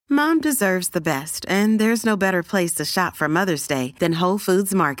Mom deserves the best, and there's no better place to shop for Mother's Day than Whole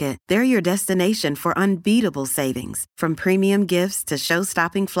Foods Market. They're your destination for unbeatable savings, from premium gifts to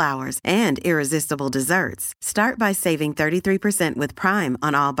show-stopping flowers and irresistible desserts. Start by saving 33% with Prime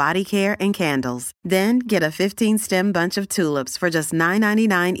on all body care and candles. Then get a 15-stem bunch of tulips for just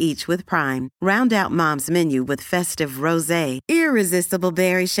 $9.99 each with Prime. Round out Mom's menu with festive rosé, irresistible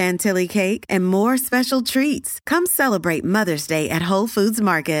berry chantilly cake, and more special treats. Come celebrate Mother's Day at Whole Foods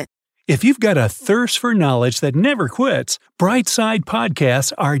Market. If you've got a thirst for knowledge that never quits, Brightside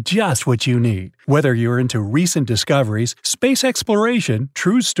Podcasts are just what you need. Whether you're into recent discoveries, space exploration,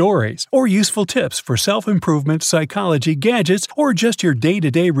 true stories, or useful tips for self-improvement, psychology, gadgets, or just your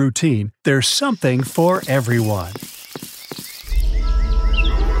day-to-day routine, there's something for everyone.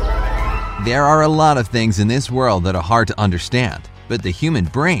 There are a lot of things in this world that are hard to understand, but the human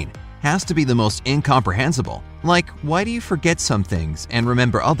brain has to be the most incomprehensible. Like, why do you forget some things and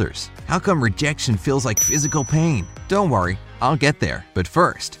remember others? How come rejection feels like physical pain? Don't worry, I'll get there. But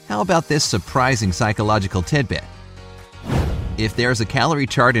first, how about this surprising psychological tidbit? If there's a calorie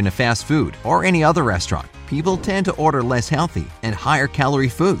chart in a fast food or any other restaurant, people tend to order less healthy and higher calorie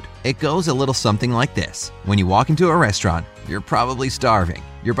food. It goes a little something like this. When you walk into a restaurant, you're probably starving.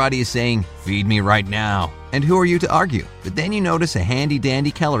 Your body is saying, "Feed me right now." And who are you to argue? But then you notice a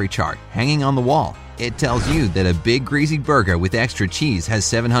handy-dandy calorie chart hanging on the wall. It tells you that a big greasy burger with extra cheese has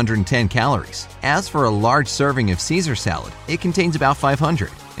 710 calories. As for a large serving of Caesar salad, it contains about 500.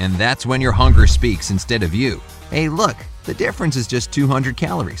 And that's when your hunger speaks instead of you. Hey, look, the difference is just 200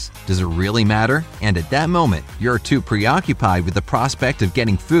 calories. Does it really matter? And at that moment, you're too preoccupied with the prospect of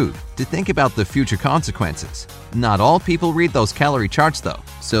getting food to think about the future consequences. Not all people read those calorie charts though,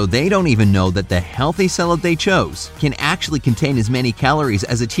 so they don't even know that the healthy salad they chose can actually contain as many calories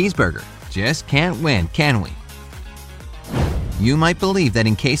as a cheeseburger. Just can't win, can we? You might believe that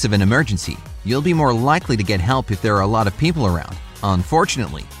in case of an emergency, you'll be more likely to get help if there are a lot of people around.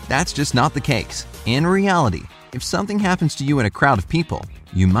 Unfortunately, that's just not the case. In reality, if something happens to you in a crowd of people,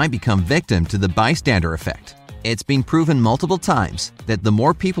 you might become victim to the bystander effect. It's been proven multiple times that the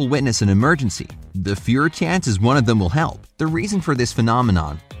more people witness an emergency, the fewer chances one of them will help. The reason for this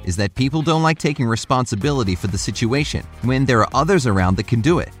phenomenon is that people don't like taking responsibility for the situation when there are others around that can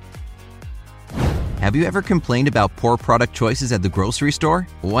do it. Have you ever complained about poor product choices at the grocery store?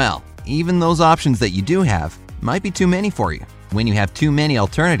 Well, even those options that you do have might be too many for you. When you have too many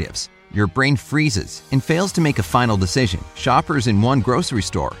alternatives, your brain freezes and fails to make a final decision. Shoppers in one grocery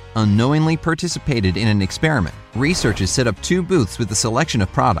store unknowingly participated in an experiment. Researchers set up 2 booths with a selection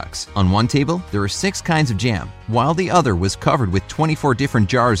of products. On one table, there were 6 kinds of jam, while the other was covered with 24 different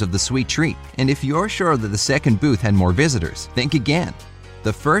jars of the sweet treat. And if you're sure that the second booth had more visitors, think again.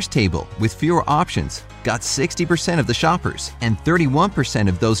 The first table, with fewer options, got 60% of the shoppers, and 31%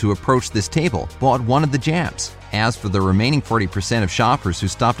 of those who approached this table bought one of the jams. As for the remaining 40% of shoppers who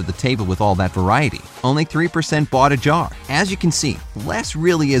stopped at the table with all that variety, only 3% bought a jar. As you can see, less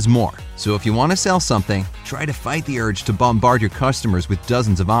really is more. So if you want to sell something, try to fight the urge to bombard your customers with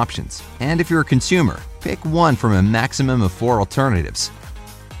dozens of options. And if you're a consumer, pick one from a maximum of 4 alternatives.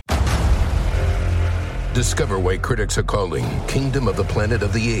 Discover why critics are calling Kingdom of the Planet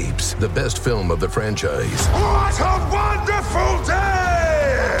of the Apes the best film of the franchise. What a wonderful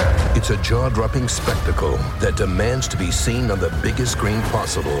day! It's a jaw-dropping spectacle that demands to be seen on the biggest screen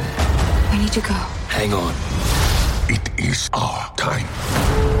possible. We need to go. Hang on. It is our time.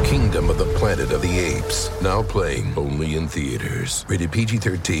 Kingdom of the Planet of the Apes. Now playing only in theaters. Rated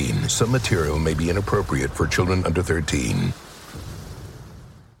PG-13. Some material may be inappropriate for children under 13.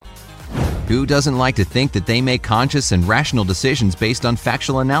 Who doesn't like to think that they make conscious and rational decisions based on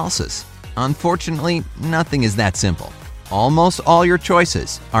factual analysis? Unfortunately, nothing is that simple. Almost all your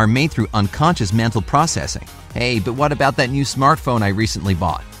choices are made through unconscious mental processing. Hey, but what about that new smartphone I recently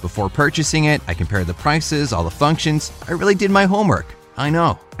bought? Before purchasing it, I compared the prices, all the functions. I really did my homework. I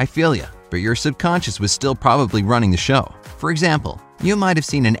know, I feel ya. But your subconscious was still probably running the show. For example, you might have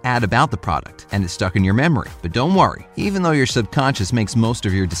seen an ad about the product and it's stuck in your memory. But don't worry, even though your subconscious makes most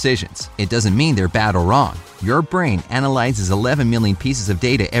of your decisions, it doesn't mean they're bad or wrong. Your brain analyzes 11 million pieces of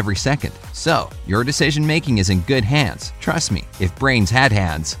data every second. So, your decision making is in good hands. Trust me, if brains had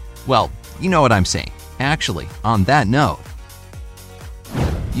hands, well, you know what I'm saying. Actually, on that note,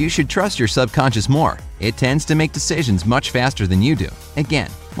 you should trust your subconscious more. It tends to make decisions much faster than you do. Again,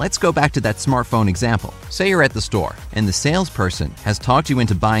 let's go back to that smartphone example. Say you're at the store, and the salesperson has talked you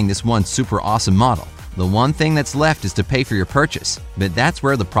into buying this one super awesome model. The one thing that's left is to pay for your purchase. But that's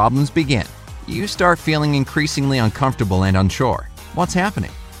where the problems begin. You start feeling increasingly uncomfortable and unsure. What's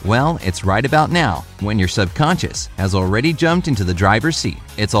happening? Well, it's right about now, when your subconscious has already jumped into the driver's seat.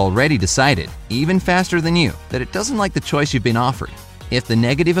 It's already decided, even faster than you, that it doesn't like the choice you've been offered. If the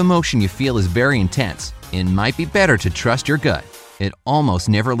negative emotion you feel is very intense, it might be better to trust your gut. It almost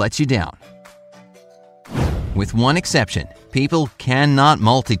never lets you down. With one exception, people cannot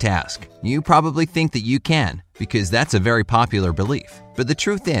multitask. You probably think that you can, because that's a very popular belief. But the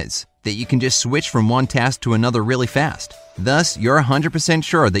truth is that you can just switch from one task to another really fast. Thus, you're 100%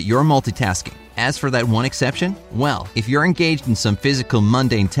 sure that you're multitasking. As for that one exception, well, if you're engaged in some physical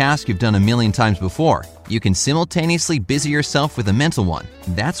mundane task you've done a million times before, you can simultaneously busy yourself with a mental one.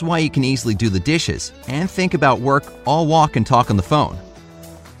 That's why you can easily do the dishes and think about work, all walk and talk on the phone.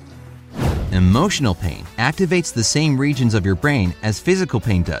 Emotional pain activates the same regions of your brain as physical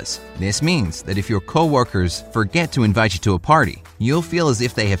pain does. This means that if your coworkers forget to invite you to a party, you'll feel as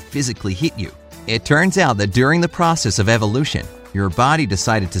if they have physically hit you. It turns out that during the process of evolution, your body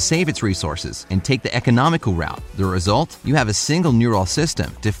decided to save its resources and take the economical route. The result? You have a single neural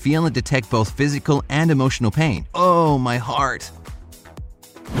system to feel and detect both physical and emotional pain. Oh, my heart!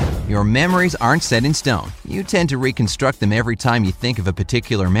 Your memories aren't set in stone. You tend to reconstruct them every time you think of a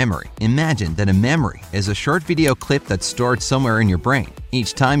particular memory. Imagine that a memory is a short video clip that's stored somewhere in your brain.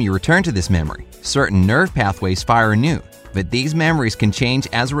 Each time you return to this memory, certain nerve pathways fire anew. But these memories can change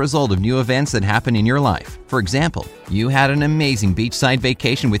as a result of new events that happen in your life. For example, you had an amazing beachside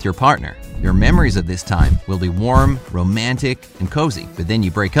vacation with your partner. Your memories of this time will be warm, romantic, and cozy, but then you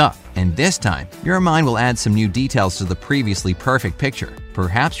break up. And this time, your mind will add some new details to the previously perfect picture.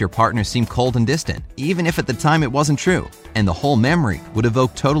 Perhaps your partner seemed cold and distant, even if at the time it wasn't true, and the whole memory would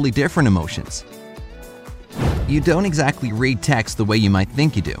evoke totally different emotions. You don't exactly read text the way you might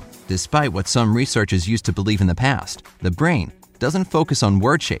think you do. Despite what some researchers used to believe in the past, the brain doesn't focus on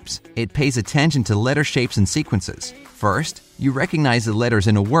word shapes. It pays attention to letter shapes and sequences. First, you recognize the letters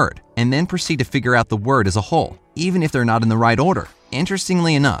in a word, and then proceed to figure out the word as a whole, even if they're not in the right order.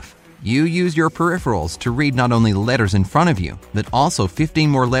 Interestingly enough, you use your peripherals to read not only the letters in front of you, but also 15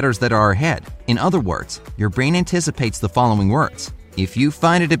 more letters that are ahead. In other words, your brain anticipates the following words. If you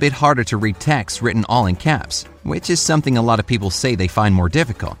find it a bit harder to read text written all in caps, which is something a lot of people say they find more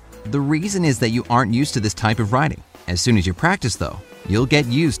difficult, the reason is that you aren't used to this type of writing. As soon as you practice, though, you'll get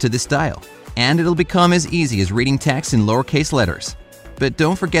used to this style, and it'll become as easy as reading text in lowercase letters. But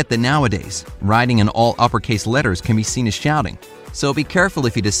don't forget that nowadays, writing in all uppercase letters can be seen as shouting. So be careful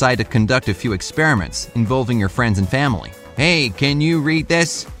if you decide to conduct a few experiments involving your friends and family. Hey, can you read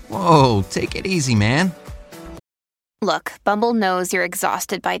this? Whoa, take it easy, man. Look, Bumble knows you're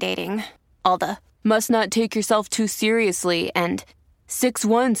exhausted by dating. All the, must not take yourself too seriously, and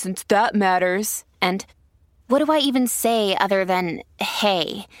 6'1" since that matters. And what do I even say other than,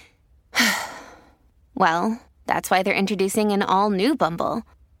 hey? Well, that's why they're introducing an all-new Bumble,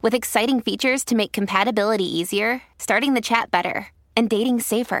 with exciting features to make compatibility easier, starting the chat better, and dating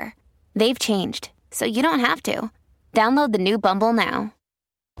safer. They've changed, so you don't have to. Download the new Bumble now.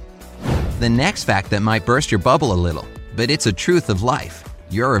 The next fact that might burst your bubble a little, but it's a truth of life.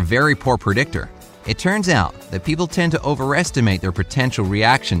 You're a very poor predictor. It turns out that people tend to overestimate their potential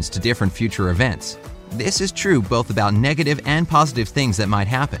reactions to different future events. This is true both about negative and positive things that might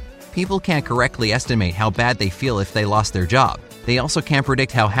happen. People can't correctly estimate how bad they feel if they lost their job. They also can't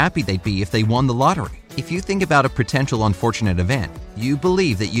predict how happy they'd be if they won the lottery. If you think about a potential unfortunate event, you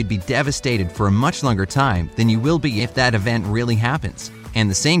believe that you'd be devastated for a much longer time than you will be if that event really happens. And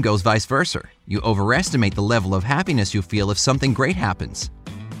the same goes vice versa. You overestimate the level of happiness you feel if something great happens.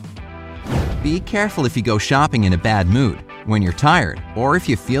 Be careful if you go shopping in a bad mood, when you're tired, or if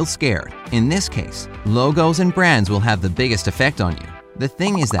you feel scared. In this case, logos and brands will have the biggest effect on you. The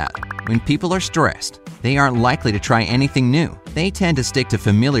thing is that, when people are stressed, they aren't likely to try anything new. They tend to stick to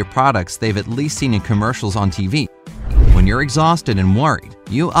familiar products they've at least seen in commercials on TV. When you're exhausted and worried,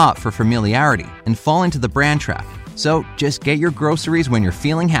 you opt for familiarity and fall into the brand trap. So just get your groceries when you're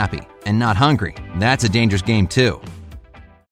feeling happy and not hungry. That's a dangerous game too.